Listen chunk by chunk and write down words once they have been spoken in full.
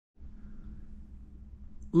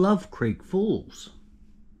Love Creek Falls.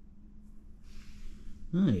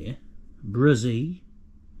 Oh yeah, Brizzy.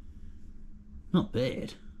 Not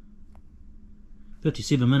bad.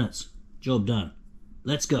 57 minutes. Job done.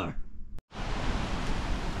 Let's go.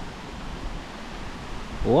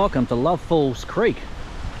 Welcome to Love Falls Creek.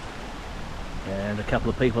 And a couple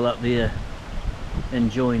of people up there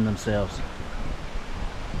enjoying themselves.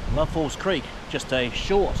 Love Falls Creek, just a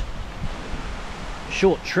short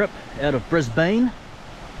trip out of Brisbane,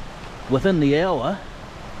 within the hour,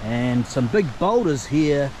 and some big boulders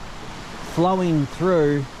here flowing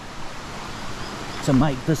through to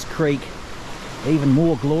make this creek even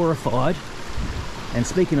more glorified. And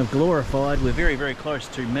speaking of glorified, we're very, very close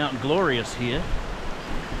to Mount Glorious here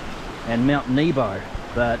and Mount Nebo,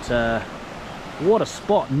 but what a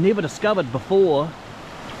spot, never discovered before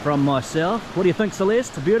from myself. What do you think,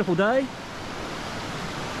 Celeste? A beautiful day?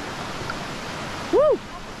 Woo!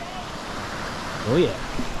 Oh yeah.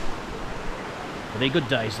 They're good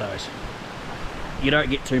days, those. You don't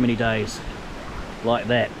get too many days like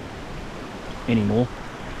that anymore.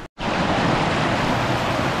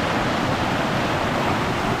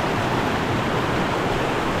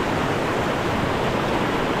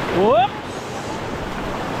 Whoops!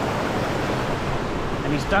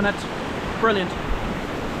 And he's done it. Brilliant.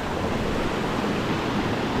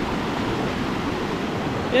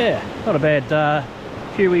 Yeah, not a bad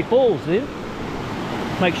few falls there.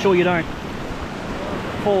 Make sure you don't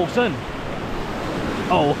falls in.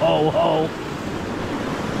 Oh, oh, oh.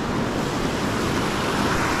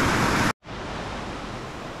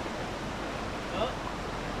 Well,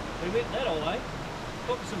 we went that away.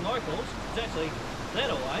 Took some locals. It's actually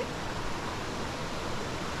that away.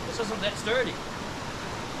 This isn't that sturdy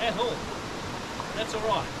at all. That's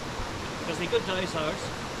alright. Because they're good days, those.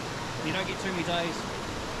 You don't get too many days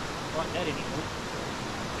like that anymore.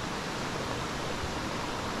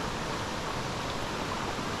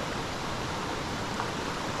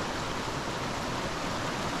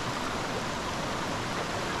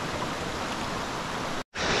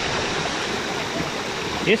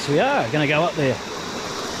 Yes, we are going to go up there.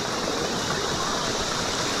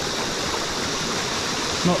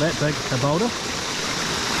 Not that big a boulder,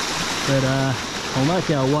 but we'll make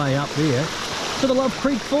our way up there to the Love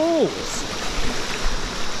Creek Falls.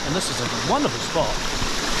 And this is a wonderful spot.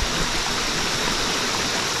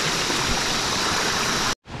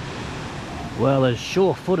 Well, as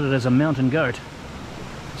sure-footed as a mountain goat,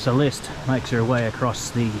 Celeste makes her way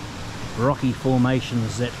across the rocky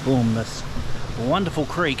formations that form this wonderful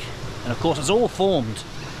creek, and of course it's all formed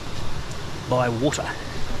by water.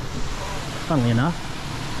 Funnily enough,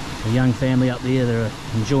 a young family up there, they're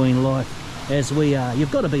enjoying life as we are. You've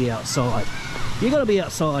got to be outside. You've got to be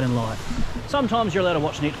outside in life. Sometimes you're allowed to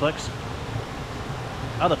watch Netflix.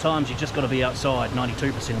 Other times you've just got to be outside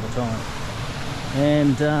 92% of the time.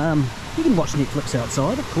 And you can watch Netflix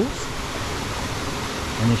outside, of course.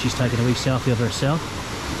 And then she's taking a wee selfie of herself.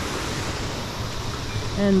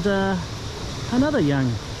 And another young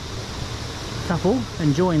couple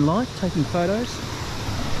enjoying life, taking photos.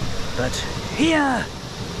 But here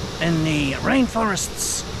in the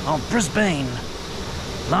rainforests of Brisbane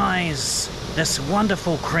lies this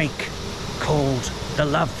wonderful creek called the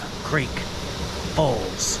Love Creek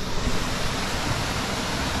Falls.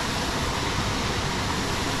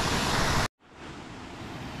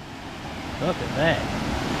 Look at that.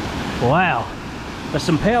 Wow. There's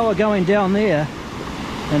some power going down there.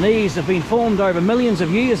 And these have been formed over millions of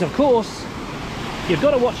years, of course. You've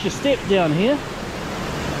got to watch your step down here.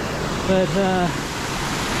 But,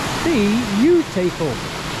 beautiful.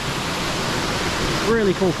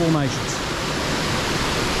 Really cool formations.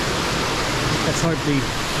 Let's hope the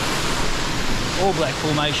All Black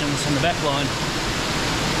formations in the back line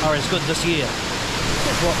are as good this year.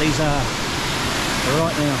 That's what these are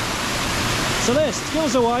right now. Celeste, give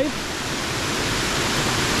us a wave.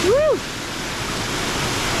 Woo!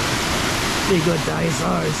 They're good days,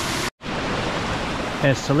 those.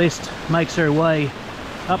 As Celeste makes her way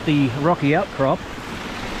up the rocky outcrop,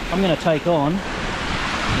 I'm going to take on.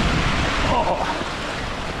 Oh,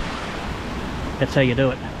 that's how you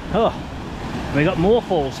do it. Oh, we got more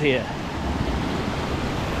falls here.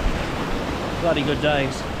 Bloody good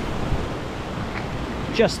days.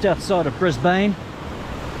 Just outside of Brisbane,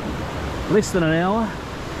 less than an hour,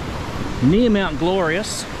 near Mount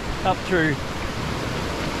Glorious, up through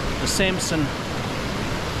the Samson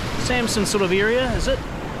sort of area, is it?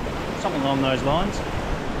 Something along those lines.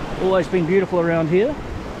 Always been beautiful around here.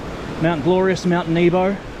 Mount Glorious, Mount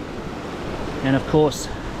Nebo, and of course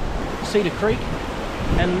Cedar Creek,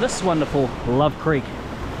 and this wonderful Love Creek.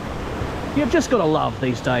 You've just got to love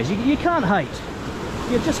these days. You can't hate.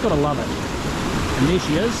 You've just got to love it. And there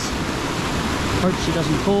she is. Hope she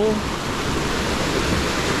doesn't fall.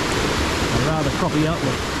 A rather croppy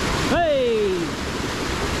outlook. Hey!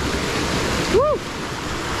 Woo!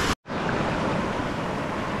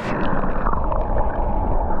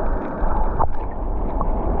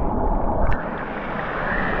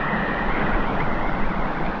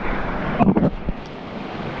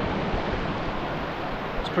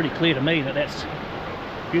 It's pretty clear to me that that's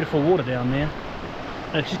beautiful water down there.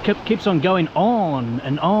 It just keeps on going on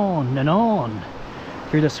and on and on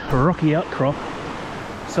through this rocky outcrop.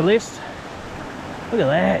 Celeste, look at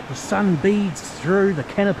that. The sun beads through the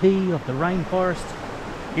canopy of the rainforest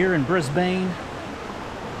here in Brisbane.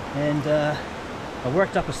 And I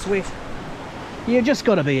worked up a sweat. You just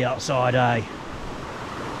got to be outside, eh?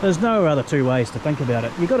 There's no other two ways to think about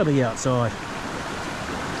it. You got to be outside.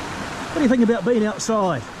 What do you think about being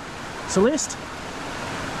outside, Celeste?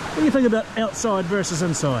 What do you think about outside versus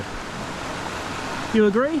inside? You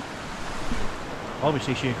agree?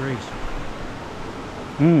 Obviously she agrees.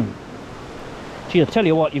 Gee, I'll tell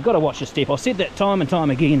you what, you've got to watch your step. I've said that time and time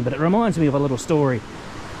again, but it reminds me of a little story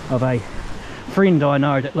of a friend I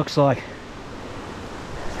know that looks like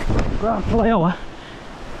Grant Flower.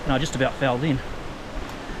 And I just about fell in.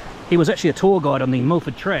 He was actually a tour guide on the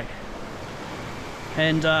Milford track.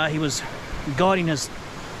 And he was guiding his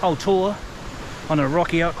whole tour on a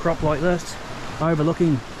rocky outcrop like this,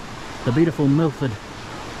 overlooking the beautiful Milford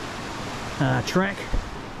track.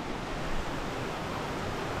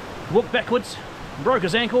 Walked backwards, broke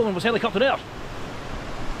his ankle and was helicoptered out.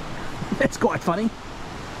 That's quite funny.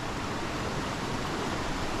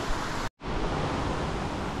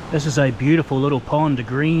 This is a beautiful little pond, a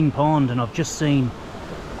green pond, and I've just seen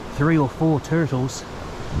 3 or 4 turtles.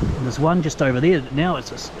 And there's one just over there. Now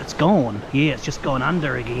it's gone. Yeah, it's just gone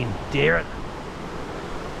under again. Dare it.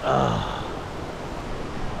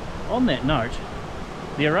 On that note,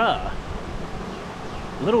 there are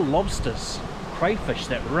little lobsters, crayfish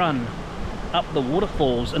that run up the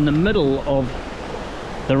waterfalls in the middle of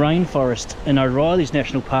the rainforest in O'Reilly's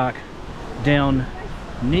National Park down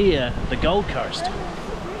near the Gold Coast.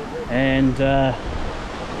 And to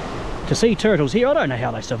see turtles here, I don't know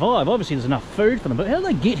how they survive. Obviously there's enough food for them, but how do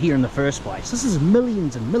they get here in the first place? This is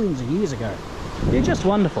millions and millions of years ago. They're just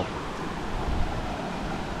wonderful.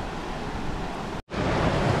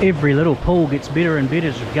 Every little pool gets better and better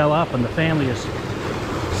as you go up, and the family is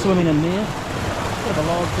swimming in there. Bit of a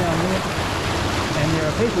log down there, and there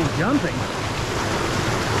are people jumping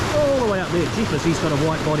all the way up there. Jeepers, he's got a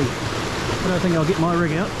white body. I don't think I'll get my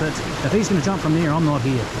rig out, but if he's going to jump from there, I'm not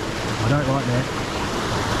here. I don't like that.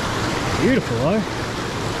 Beautiful though.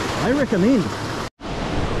 I recommend.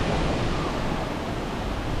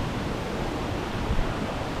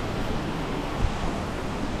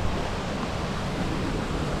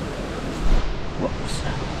 Whoops.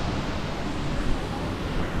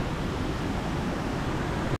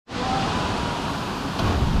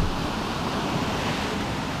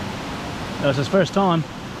 That was his first time,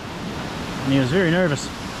 and he was very nervous,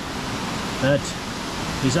 but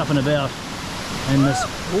he's up and about in this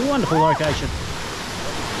wonderful location.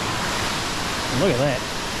 And look at that.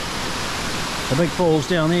 The big falls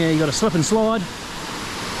down there. You've got a slip and slide,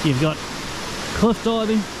 you've got cliff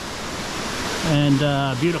diving, and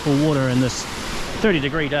beautiful water in this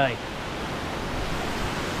 30-degree day.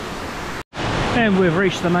 And we've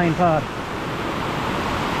reached the main part.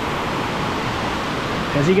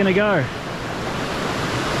 How's he gonna go?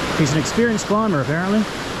 He's an experienced climber apparently,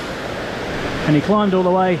 and he climbed all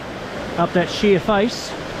the way up that sheer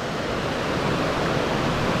face.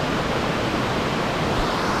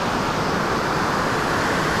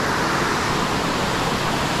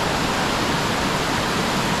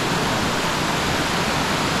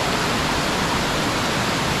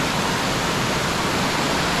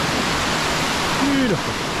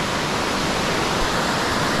 Beautiful.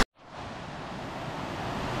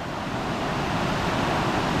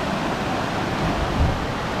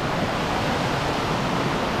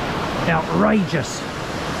 Outrageous.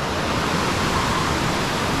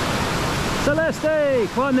 Celeste,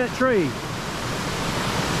 climb that tree.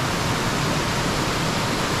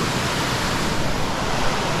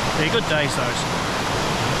 They're good days those.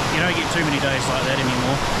 You don't get too many days like that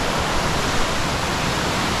anymore.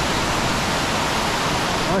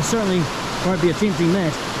 I certainly won't be attempting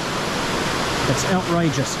that. It's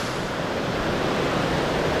outrageous.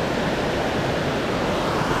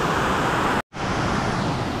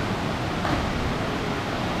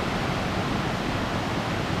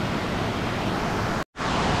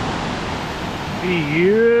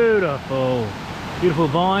 Beautiful. Beautiful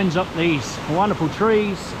vines up these wonderful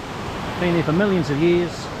trees. been there for millions of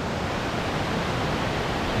years.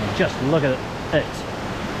 And just look at it.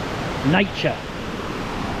 Nature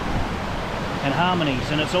and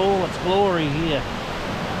harmonies, and it's all its glory here.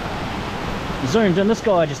 Zoomed in, this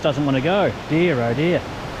guy just doesn't want to go. Dear, oh dear.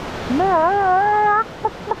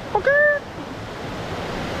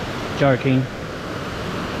 Joking.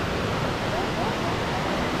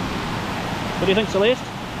 What do you think, Celeste?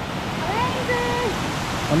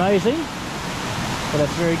 Amazing! Amazing? Well,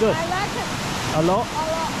 that's very good. I like it. A lot? A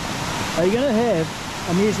lot. Are you going to have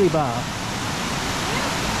a muesli bar?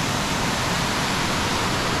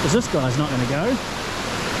 Because this guy's not going to go.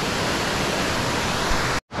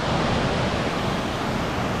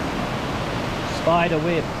 Spider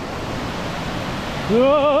web.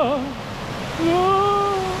 Whoa! Whoa!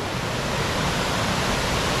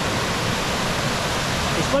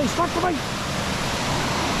 It's been stuck to me!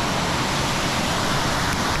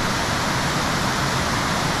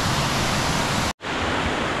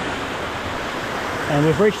 And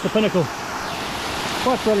we've reached the pinnacle.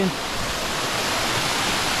 Quite brilliant.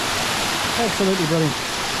 Absolutely brilliant.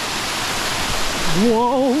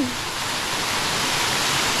 Whoa!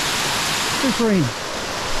 Good green.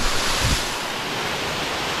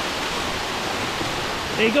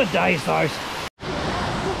 They're good days, those.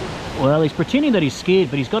 Well, he's pretending that he's scared,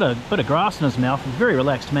 but he's got a bit of grass in his mouth. He's a very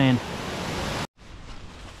relaxed man.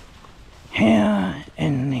 Here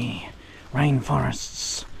in the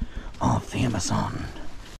rainforests of the Amazon.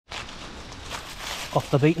 Off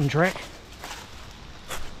the beaten track.